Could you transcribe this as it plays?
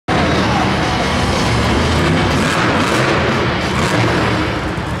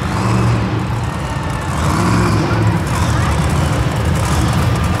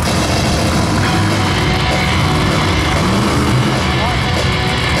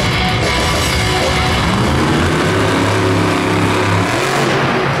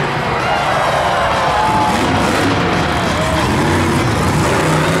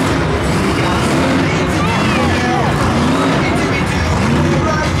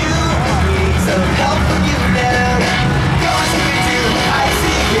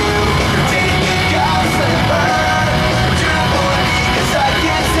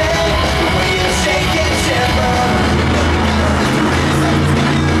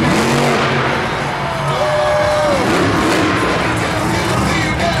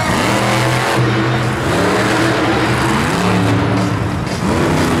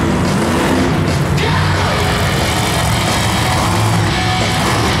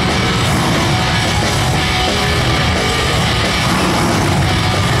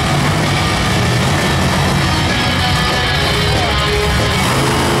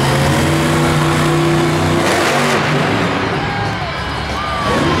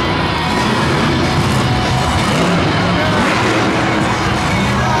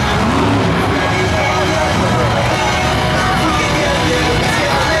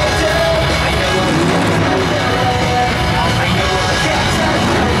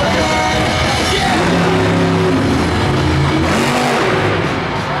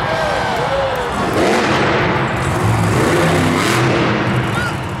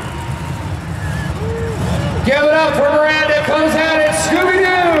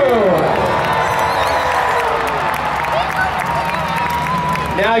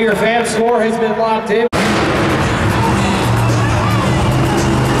your fan score has been locked in.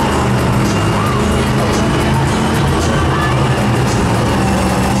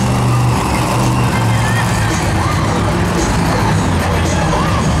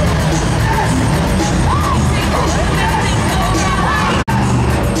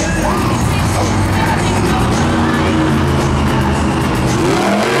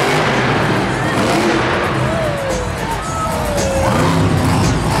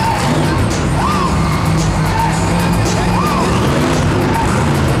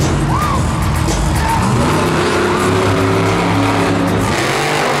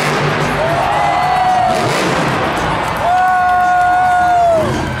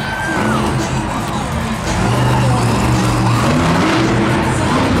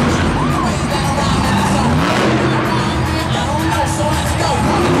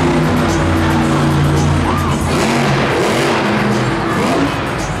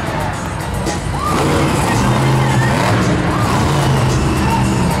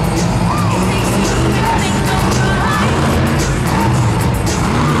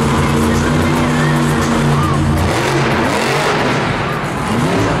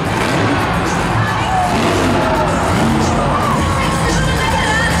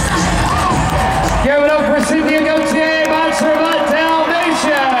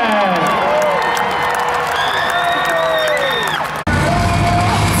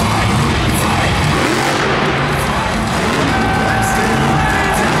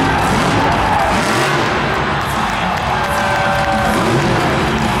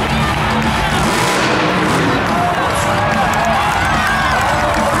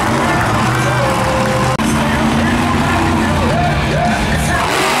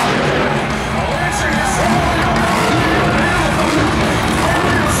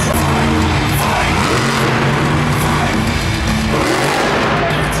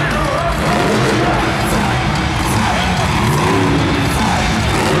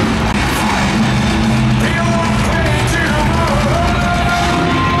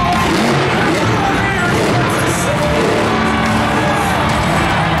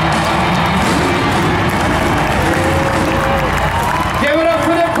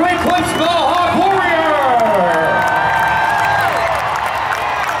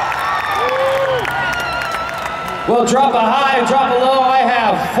 We'll drop a high, drop a low. I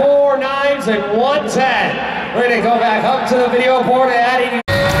have 4 9s and 1 10. We're going to go back up to the video board and add in.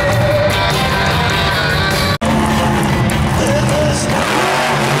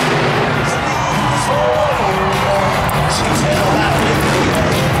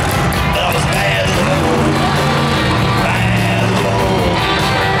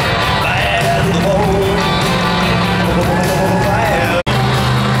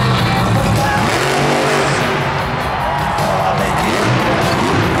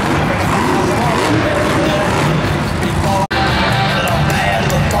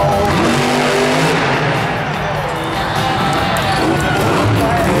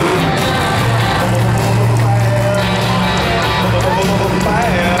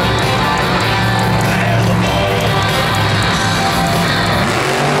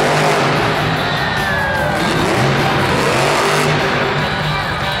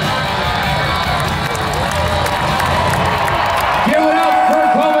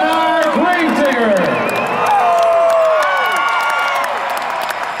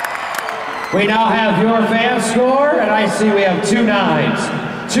 We now have your fan score, and I see we have 2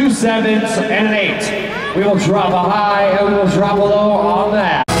 9s, 2 7s, and an 8. We will drop a high and we will drop a low on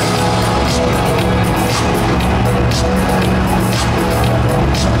that.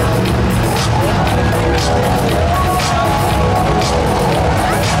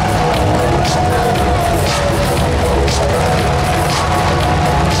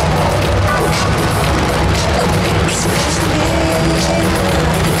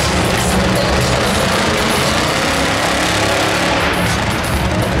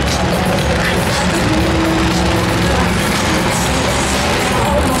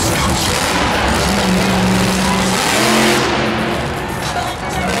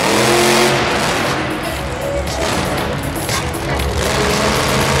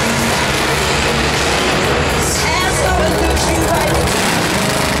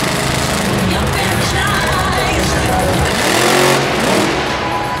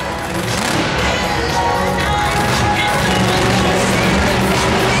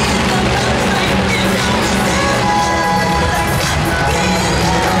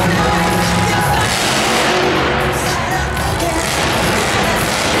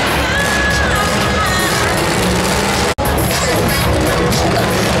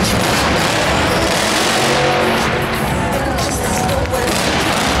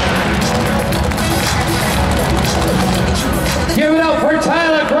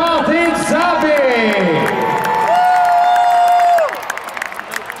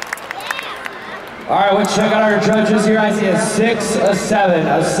 All right, let's check out our judges here. I see a 6, a 7,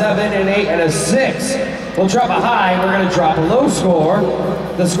 a 7, an 8, and a 6. We'll drop a high, and we're gonna drop a low score.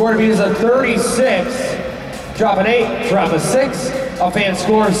 The score to beat is a 36. Drop an 8, drop a 6. A fan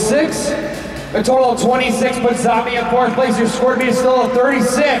score of 6. A total of 26 puts Zombie in 4th place. Your score to beat is still a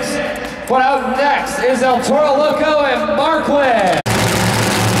 36. But out next is El Toro Loco and Marklin.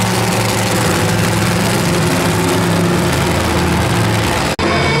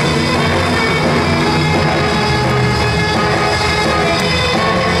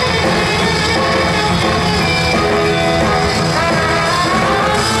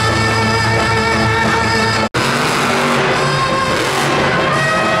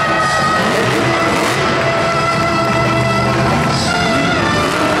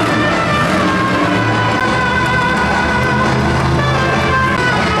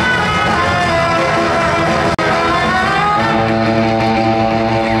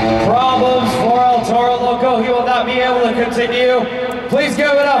 Continue. Please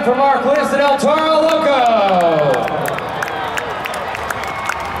give it up for Mark List and El Toro Loco.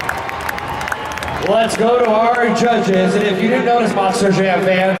 Let's go to our judges, and if you didn't notice, Monster Jam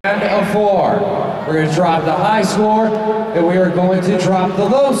fan, a 4. We're going to drop the high score, and we are going to drop the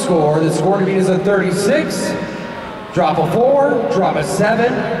low score. The score to beat is a 36. Drop a 4, drop a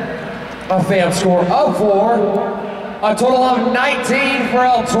 7, a fan score of 4, a total of 19 for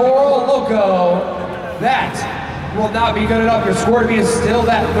El Toro Loco. That will not be good enough. Your score to beat is still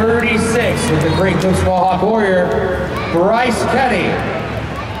that 36 with the great Coast Mohawk Warrior, Bryce Kenny.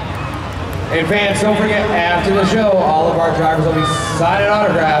 And fans, don't forget, after the show, all of our drivers will be signing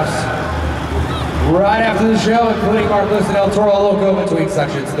autographs right after the show, including Mark Lewis and El Toro Loco between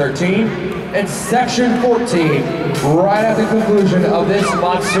sections 13 and section 14, right at the conclusion of this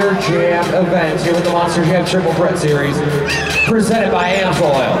Monster Jam event here with the Monster Jam Triple Threat Series, presented by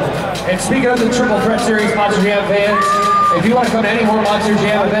Amsoil. And speaking of the Triple Threat Series, Monster Jam fans, if you want to come to any more Monster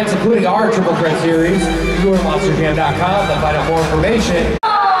Jam events, including our Triple Threat Series, you go to monsterjam.com to find out more information.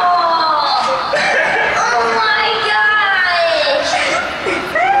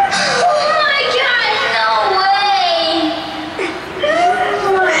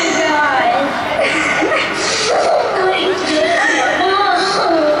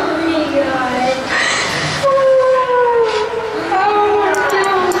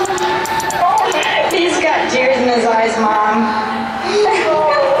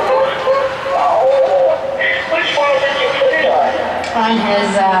 On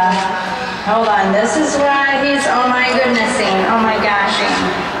his, hold on, this is why he's, oh my goodnessing, oh my goshing.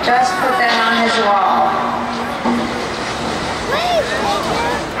 Just put that on his wall.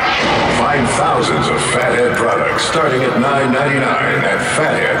 Find thousands of Fathead products starting at $9.99 at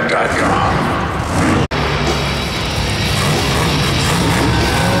fathead.com.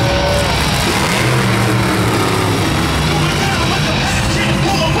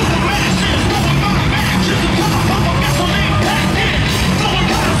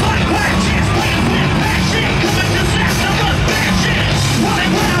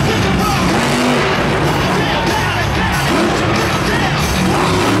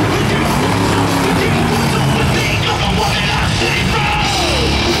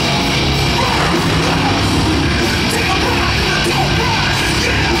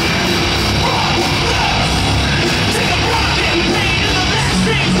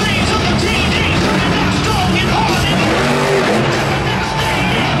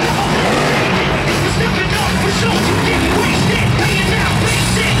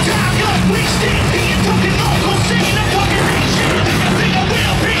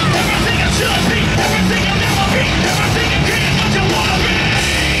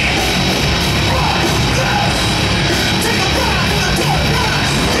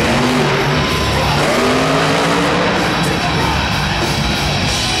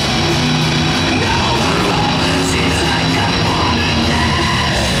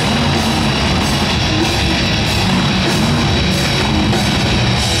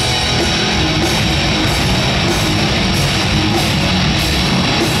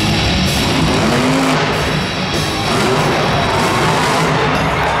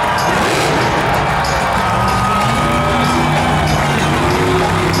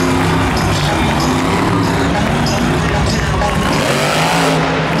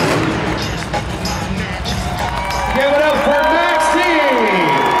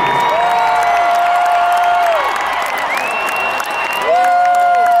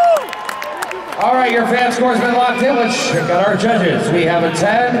 Your fan score's been locked in. Let's check out our judges. We have a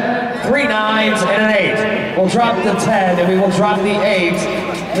 10, 3 9s, and an 8. We'll drop the 10 and we will drop the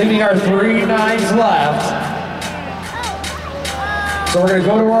 8, leaving our 3 9s left. So we're going to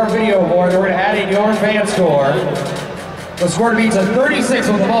go to our video board, and we're going to add in your fan score. The score beats a 36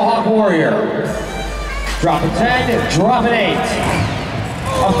 with the Mohawk Warrior. Drop a 10, drop an 8.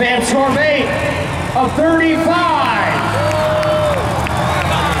 A fan score of 8, a 35.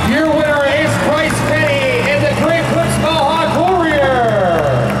 Your winner is Bryce Penny in the Great Clips Mohawk Warrior.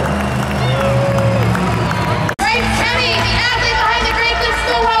 Bryce Penny, the athlete behind the Great Clips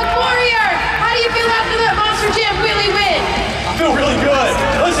Mohawk Warrior. How do you feel after that Monster Jam Wheelie win? I feel really good.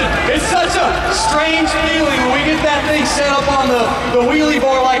 Listen, it's such a strange feeling when we get that thing set up on the wheelie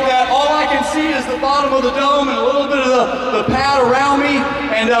board like that. All I can see is the bottom of the dome and a little bit of the pad around me.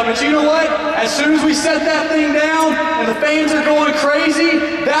 And but you know what? As soon as we set that thing down and the fans are going crazy,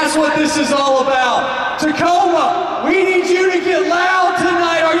 that's what this is all about. Tacoma, we need you to get loud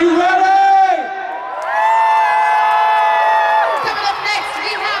tonight. Are you ready? Coming up next,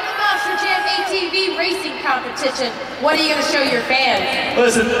 we have the Monster Jam ATV racing competition. What are you going to show your fans?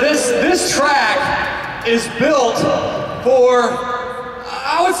 Listen, this track is built for,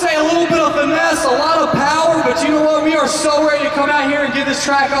 I would say, a little bit of finesse, a lot of power, but you know what? We are so ready to come out here and give this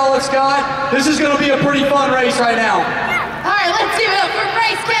track all it's got. This is going to be a pretty fun race right now. All right, let's